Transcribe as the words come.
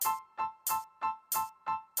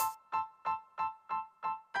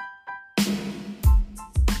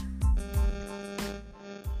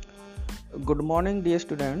Good morning, dear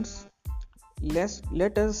students.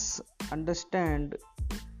 Let us understand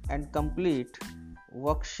and complete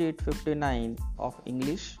worksheet 59 of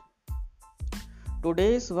English.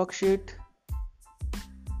 Today's worksheet,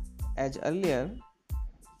 as earlier,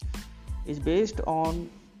 is based on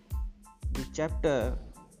the chapter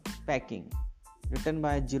Packing, written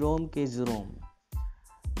by Jerome K. Jerome.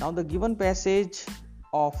 Now, the given passage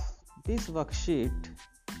of this worksheet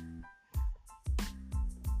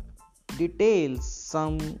details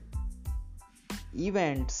some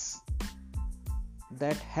events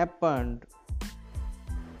that happened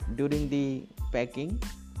during the packing.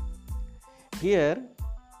 Here,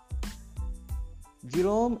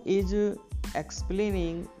 Jerome is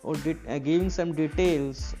explaining or giving some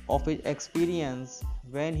details of his experience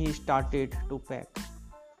when he started to pack.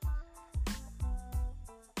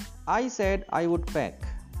 I said I would pack.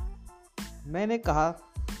 मैंने कहा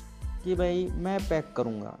कि भाई मैं pack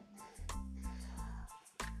करूँगा.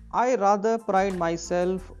 I rather pride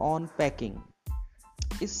myself on packing.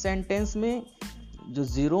 इस sentence में जो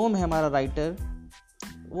Jerome है हमारा राइटर,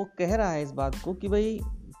 वो कह रहा है इस बात को कि भाई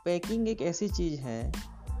पैकिंग एक ऐसी चीज़ है,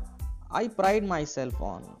 I pride myself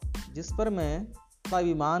on, जिस पर मैं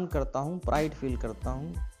स्वाभिमान करता हूँ, प्राइड फील करता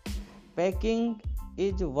हूँ. Packing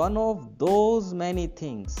is one of those many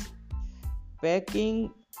things. Packing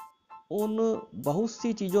उन बहुत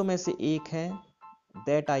सी चीज़ों में से एक है.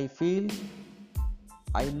 That I feel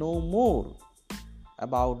I know more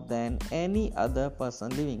about than any other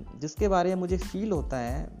person living. जिसके बारे में मुझे फील होता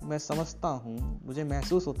है, मैं समझता हूँ, मुझे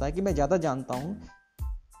महसूस होता है कि मैं ज़्यादा जानता हूँ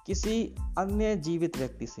किसी अन्य जीवित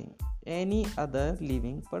व्यक्ति से. Any other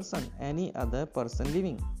living person, any other person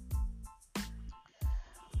living.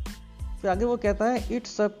 फिर आगे वो कहता है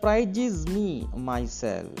It surprises me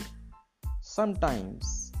myself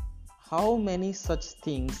sometimes how many such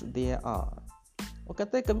things there are. वो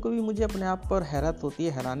कहता है कभी कभी मुझे अपने आप पर हैरत होती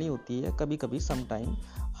है, हैरानी होती है, कभी कभी sometime.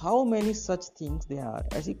 How many such things they are.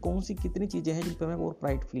 ऐसी कौन सी कितनी चीज़ें हैं जिन पर मैं और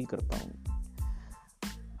प्राइड फील करता हूँ.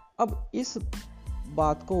 अब इस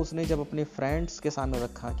बात को उसने जब अपने फ्रेंड्स के सामने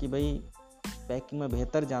रखा कि भाई पैकिंग में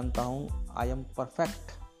बेहतर जानता हूँ, I am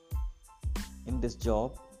perfect in this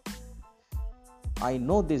job, I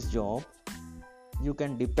know this job, you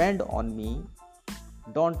can depend on me,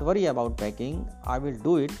 don't worry about packing, I will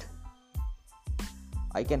do it,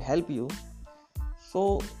 I can help you. So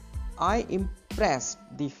I impressed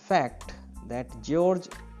the fact that George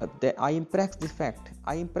I impressed the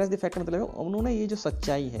fact मतलब उन्होंने ये जो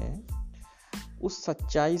सच्चाई है, उस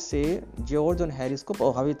सच्चाई से George और हैरिस को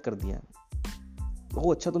प्रभावित कर दिया.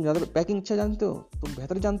 ओह अच्छा, तुम ज़्यादा पैकिंग अच्छा जानते हो, तुम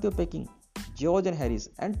बेहतर जानते हो packing. George and Harris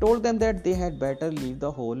and told them that they had better leave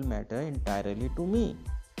the whole matter entirely to me.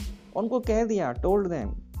 उनको कह दिया, told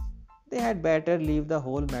them they had better leave the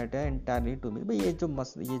whole matter entirely to me. भाई ये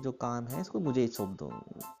जो काम है इसको मुझे ही सौंप दो,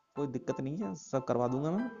 कोई दिक्कत नहीं है, सब करवा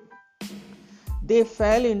दूंगा मैं. They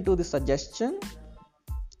fell into the suggestion.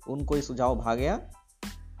 उनको ये सुझाव भाग गया.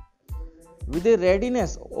 With a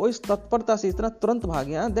readiness, और इस तत्परता से इतना तुरंत भाग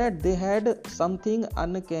गया that they had something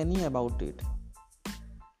uncanny about it.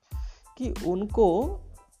 कि उनको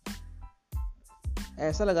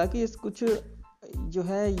ऐसा लगा कि इस कुछ जो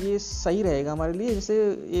है ये सही रहेगा हमारे लिए, जैसे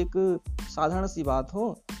एक साधारण सी बात हो.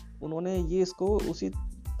 उन्होंने ये इसको उसी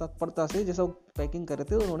तत्परता से जैसा पैकिंग कर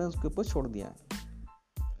रहे थे उन्होंने उसके ऊपर छोड़ दिया.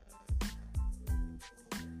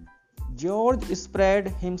 George spread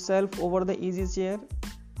himself over the easy chair.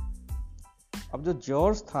 अब जो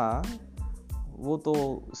जॉर्ज था वो तो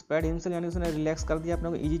स्प्रेड हिमसेल्फ यानी उसने रिलैक्स कर दिया, अपने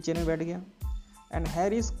को इजी चेयर में बैठ गया. And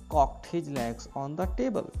Harris cocked his legs on the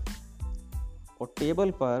table. और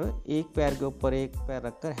टेबल पर एक पैर के ऊपर एक पैर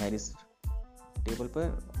रखकर हैरिस टेबल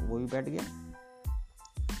पर वो भी बैठ गया.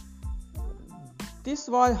 This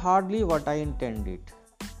was hardly what I intended.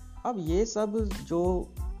 अब ये सब जो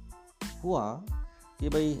हुआ कि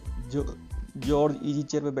भाई जॉर्ज इजी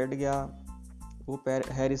चेयर पे बैठ गया, वो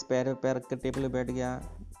हैरिस पैर पे पैर रखकर टेबल पे बैठ गया,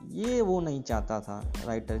 ये वो नहीं चाहता था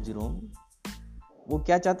राइटर जेरोम. वो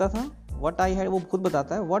क्या चाहता था? व्हाट आई हैड, वो खुद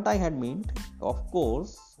बताता है, what I had meant of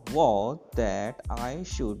course was that I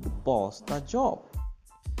should boss the job.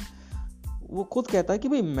 वो खुद कहता है कि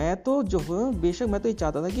भाई मैं तो जो है बेशक मैं तो ये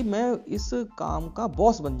चाहता था कि मैं इस काम का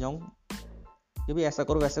बॉस बन जाऊं, कि भाई ऐसा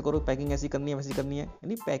करो वैसा करो, पैकिंग ऐसी करनी है वैसी करनी है.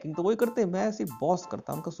 यानी पैकिंग तो वही करते हैं, मैं ऐसे बॉस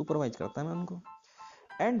करता, उनका सुपरवाइज करता मैं उनको.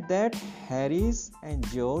 And that Harris and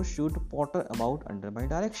George should potter about under my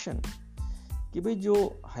direction. कि भाई जो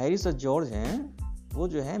हैरिस और जॉर्ज हैं वो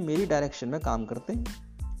जो है मेरी डायरेक्शन में काम करते हैं.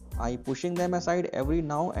 I pushing them aside every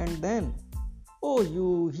now and then. Oh, you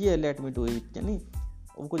here let me do it. यानी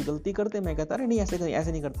वो कुछ गलती करते मैं कहता अरे नहीं ऐसे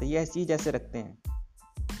नहीं करते, ये चीज़ ऐसे रखते हैं,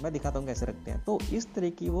 मैं दिखाता हूँ कैसे रखते हैं. तो इस तरह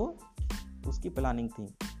की वो उसकी प्लानिंग थी।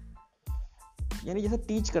 यानी जैसे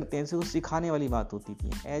टीच करते हैं, जैसे वो सिखाने वाली बात होती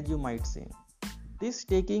थी। As you might say this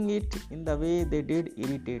taking it in the way they did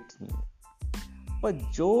irritates मी। पर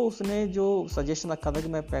जो उसने जो सजेशन रखा था कि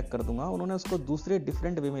मैं पैक कर दूंगा, उन्होंने उसको दूसरे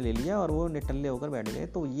डिफरेंट वे में ले लिया और वो निटल्ले होकर बैठ गए।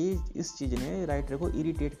 तो ये इस चीज़ ने राइटर को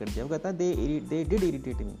इरिटेट कर दिया। वो कहता है दे डिड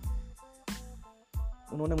इरिटेट मी,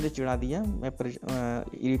 उन्होंने मुझे चिढ़ा दिया, मैं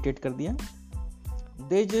इरिटेट कर दिया।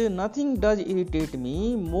 There's nothing does irritate me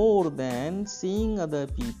more than seeing other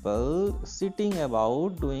people sitting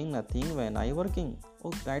about doing nothing when I working.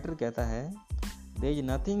 और राइटर कहता है There's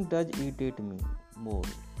nothing does irritate me more,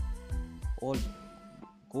 और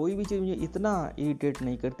कोई भी चीज़ मुझे इतना इरिटेट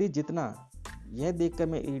नहीं करती जितना यह देखकर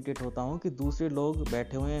मैं इरिटेट होता हूँ कि दूसरे लोग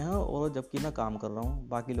बैठे हुए हैं और जबकि मैं काम कर रहा हूँ,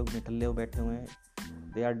 बाकी लोग निठल्ले हो बैठे हुए हैं,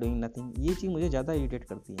 दे आर डूइंग नथिंग। ये चीज़ मुझे ज़्यादा इरिटेट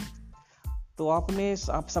करती है। तो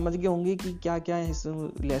आप समझ गए होंगे कि क्या क्या इस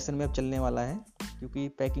लेसन में अब चलने वाला है, क्योंकि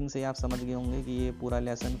पैकिंग से आप समझ गए होंगे कि ये पूरा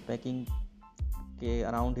लेसन पैकिंग के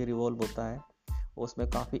अराउंड ही रिवॉल्व होता है। उसमें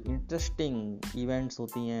काफ़ी इंटरेस्टिंग इवेंट्स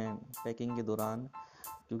होती हैं पैकिंग के दौरान,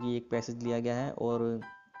 क्योंकि एक पैसेज लिया गया है और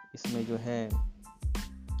इसमें जो है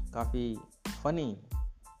काफ़ी फनी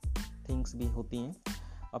थिंग्स भी होती हैं।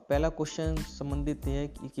 अब पहला क्वेश्चन संबंधित है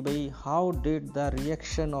कि भाई how did the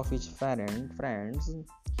reaction of his friends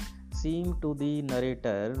seem to the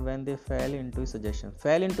narrator when they fell into suggestion.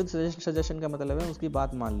 Fell into suggestion का मतलब है उसकी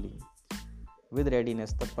बात मान ली with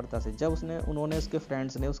readiness, तत्परता से। जब उन्होंने उसके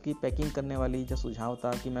फ्रेंड्स ने उसकी पैकिंग करने वाली जो सुझाव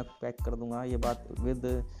था कि मैं पैक कर दूंगा, ये बात with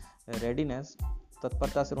readiness,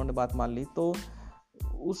 तत्परता से उन्होंने बात मान ली, तो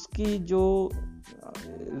उसकी जो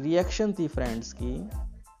रिएक्शन थी फ्रेंड्स की,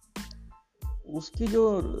 उसकी जो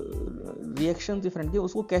रिएक्शन थी फ्रेंड की,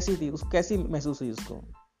 उसको कैसी थी, उसको कैसी महसूस हुई उसको?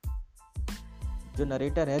 जो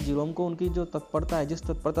नरेटर है जिरोम को, उनकी जो तत्परता है, जिस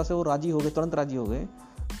तत्परता से वो राजी हो गए, तुरंत राजी हो गए,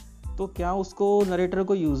 तो क्या उसको नरेटर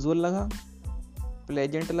को यूजुअल लगा,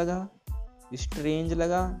 प्लेजेंट लगा, स्ट्रेंज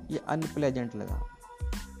लगा या अनप्लेजेंट लगा?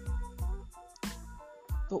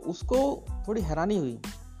 तो उसको थोड़ी हैरानी हुई,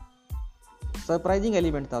 सरप्राइजिंग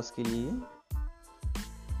एलिमेंट था उसके लिए।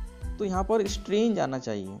 तो यहाँ पर स्ट्रेंज आना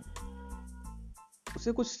चाहिए,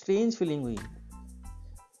 उसे कुछ स्ट्रेंज फीलिंग हुई,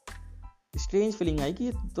 स्ट्रेंज फीलिंग आई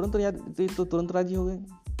कि तुरंत राजी हो गए।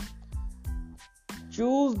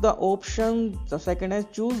 Choose the option, the second है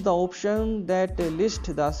choose the option that list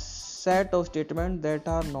the set of statement that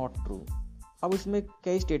are not true. अब इसमें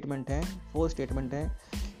कई स्टेटमेंट हैं, 4 स्टेटमेंट हैं।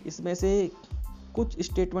 इसमें से कुछ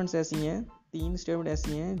स्टेटमेंट्स ऐसी हैं, 3 स्टेटमेंट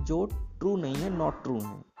ऐसी हैं जो ट्रू नहीं है, नॉट ट्रू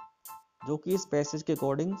हैं, जो कि इस पैसेज के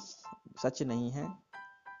अकॉर्डिंग सच नहीं है,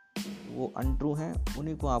 वो अनट्रू हैं।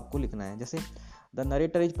 उन्हीं को आपको लिखना है। जैसे the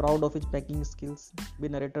narrator is proud of his packing skills, भी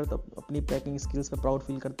नरेटर तो अपनी पैकिंग स्किल्स पे प्राउड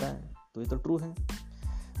फील करता है, तो ये तो ट्रू है।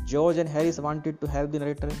 George and Harris wanted to help the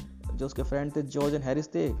narrator, जो उसके फ्रेंड थे जॉर्ज एंड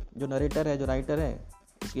हैरिस थे, जो नरेटर है, जो राइटर है,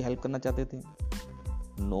 उसकी हेल्प करना चाहते थे,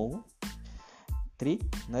 no. 3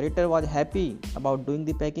 narrator was happy about doing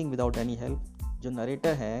the packing without any help, जो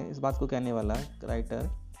नरेटर है, इस बात को कहने वाला राइटर,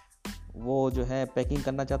 वो जो है पैकिंग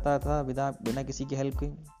करना चाहता था बिना किसी की हेल्प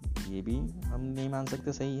के, ये भी हम नहीं मान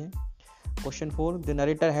सकते सही है। Question 4 the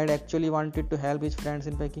narrator had actually wanted to help his friends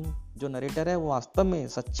in packing, जो नरेटर है वो वास्तव में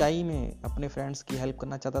सच्चाई में अपने फ्रेंड्स की हेल्प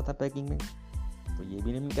करना चाहता था पैकिंग में, तो ये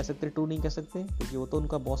भी नहीं कह सकते, ट्रू नहीं कह सकते, क्योंकि वो तो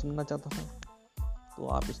उनका बॉस बनना चाहता था। तो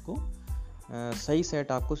आप इसको सही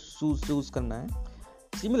सेट आपको चूज करना है।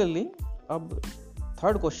 सिमिलरली अब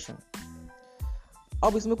 3rd क्वेश्चन,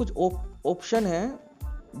 अब इसमें कुछ ऑप्शन है,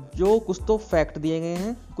 जो कुछ तो फैक्ट दिए गए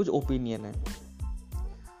हैं, कुछ ओपिनियन है।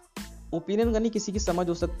 ओपिनियन यानी किसी की समझ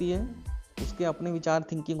हो सकती है, उसके अपने विचार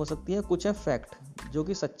थिंकिंग हो सकती है, कुछ है फैक्ट जो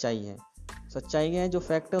कि सच्चाई है। सच्चाई है जो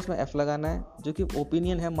फैक्ट है उसमें एफ लगाना है, जो कि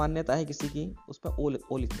ओपिनियन है, मान्यता है किसी की, उसमें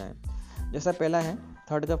ओ लिखना है। जैसा पहला है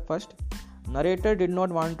 3rd का first, narrator did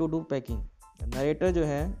not want to do packing, narrator जो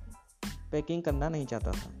है पैकिंग करना नहीं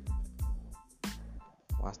चाहता था,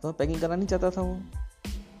 वास्तव में पैकिंग करना नहीं चाहता था,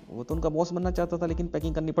 वो तो उनका बॉस बनना चाहता था, लेकिन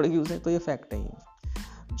पैकिंग करनी पड़ेगी उसे, तो ये फैक्ट है।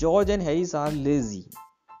 ये George and Harris are lazy,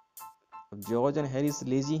 George and Harris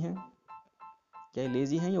lazy हैं, क्या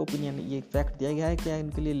लेजी हैं? ये ओपिनियन, ये फैक्ट दिया गया है, क्या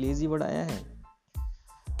इनके लिए लेजी वर्ड आया है?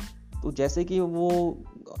 तो जैसे कि वो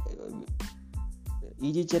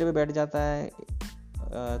इजी चेयर पे बैठ जाता है,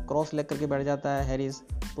 क्रॉस लेग करके बैठ जाता है हैरिस,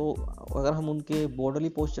 तो अगर हम उनके बॉडीली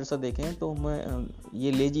पोस्चर से देखें तो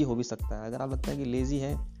ये लेजी हो भी सकता है। अगर आप लगता है कि लेजी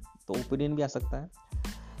है तो ओपिनियन भी आ सकता है।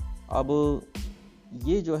 अब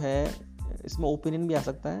ये जो है इसमें ओपिनियन भी आ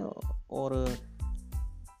सकता है और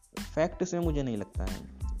फैक्ट इसमें मुझे नहीं लगता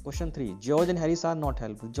है। Question 3 George and Harris are not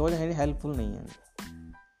helpful, George and Harris helpful नहीं है,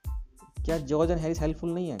 क्या जॉर्ज एंड हैरिस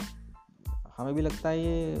हेल्पफुल नहीं है? हमें भी लगता है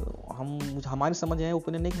ये हमारी समझ है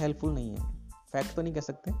ओपिनियन नहीं कि हेल्पफुल नहीं है, फैक्ट तो नहीं कह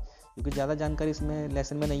सकते, क्योंकि ज़्यादा जानकारी इसमें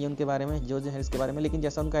लेसन में नहीं है उनके बारे में, जॉर्ज हैरिस के बारे में, लेकिन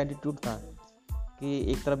जैसा उनका एटीट्यूड था कि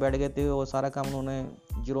एक तरफ बैठ गए थे और सारा काम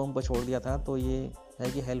उन्होंने जेरोम पर छोड़ दिया था, तो ये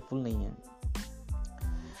है कि हेल्पफुल नहीं है।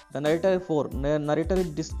 The narrator 4, narrator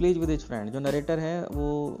is displease with his friend. जो नरेटर है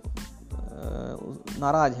वो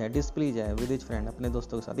नाराज है, डिस्प्लीज है विद हिज फ्रेंड, अपने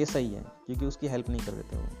दोस्तों के साथ। ये सही है क्योंकि उसकी हेल्प नहीं कर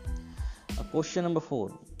देते वो। Question number 4,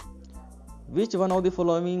 which one of the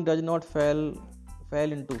following does not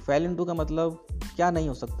fall into. Fall into का मतलब क्या नहीं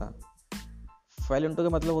हो सकता? फेल इनटू का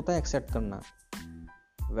मतलब होता है एक्सेप्ट करना,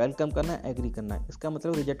 वेलकम करना, एग्री करना। इसका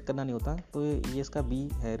मतलब रिजेक्ट करना नहीं होता, तो ये इसका बी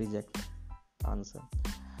है, reject answer.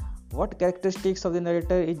 What characteristics of the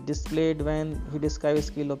narrator is displayed when he describes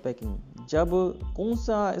skill of packing? जब कौन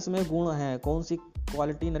सा इसमें गुण है, कौन सी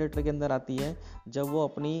क्वालिटी नरेटर के अंदर आती है जब वो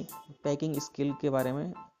अपनी पैकिंग स्किल के बारे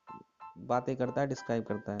में बातें करता है, डिस्क्राइब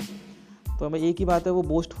करता है? तो हमें एक ही बात है, वो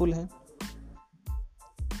बोस्टफुल है,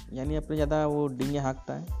 यानी अपने ज़्यादा वो डींगे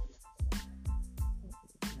हाँकता है,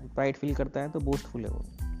 प्राइड फील करता है, तो बोस्टफुल है वो।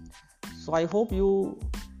 So I hope you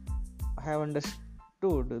have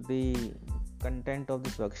understood the content of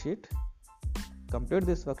this worksheet. Complete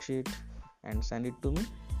this worksheet and send it to me.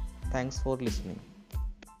 Thanks for listening.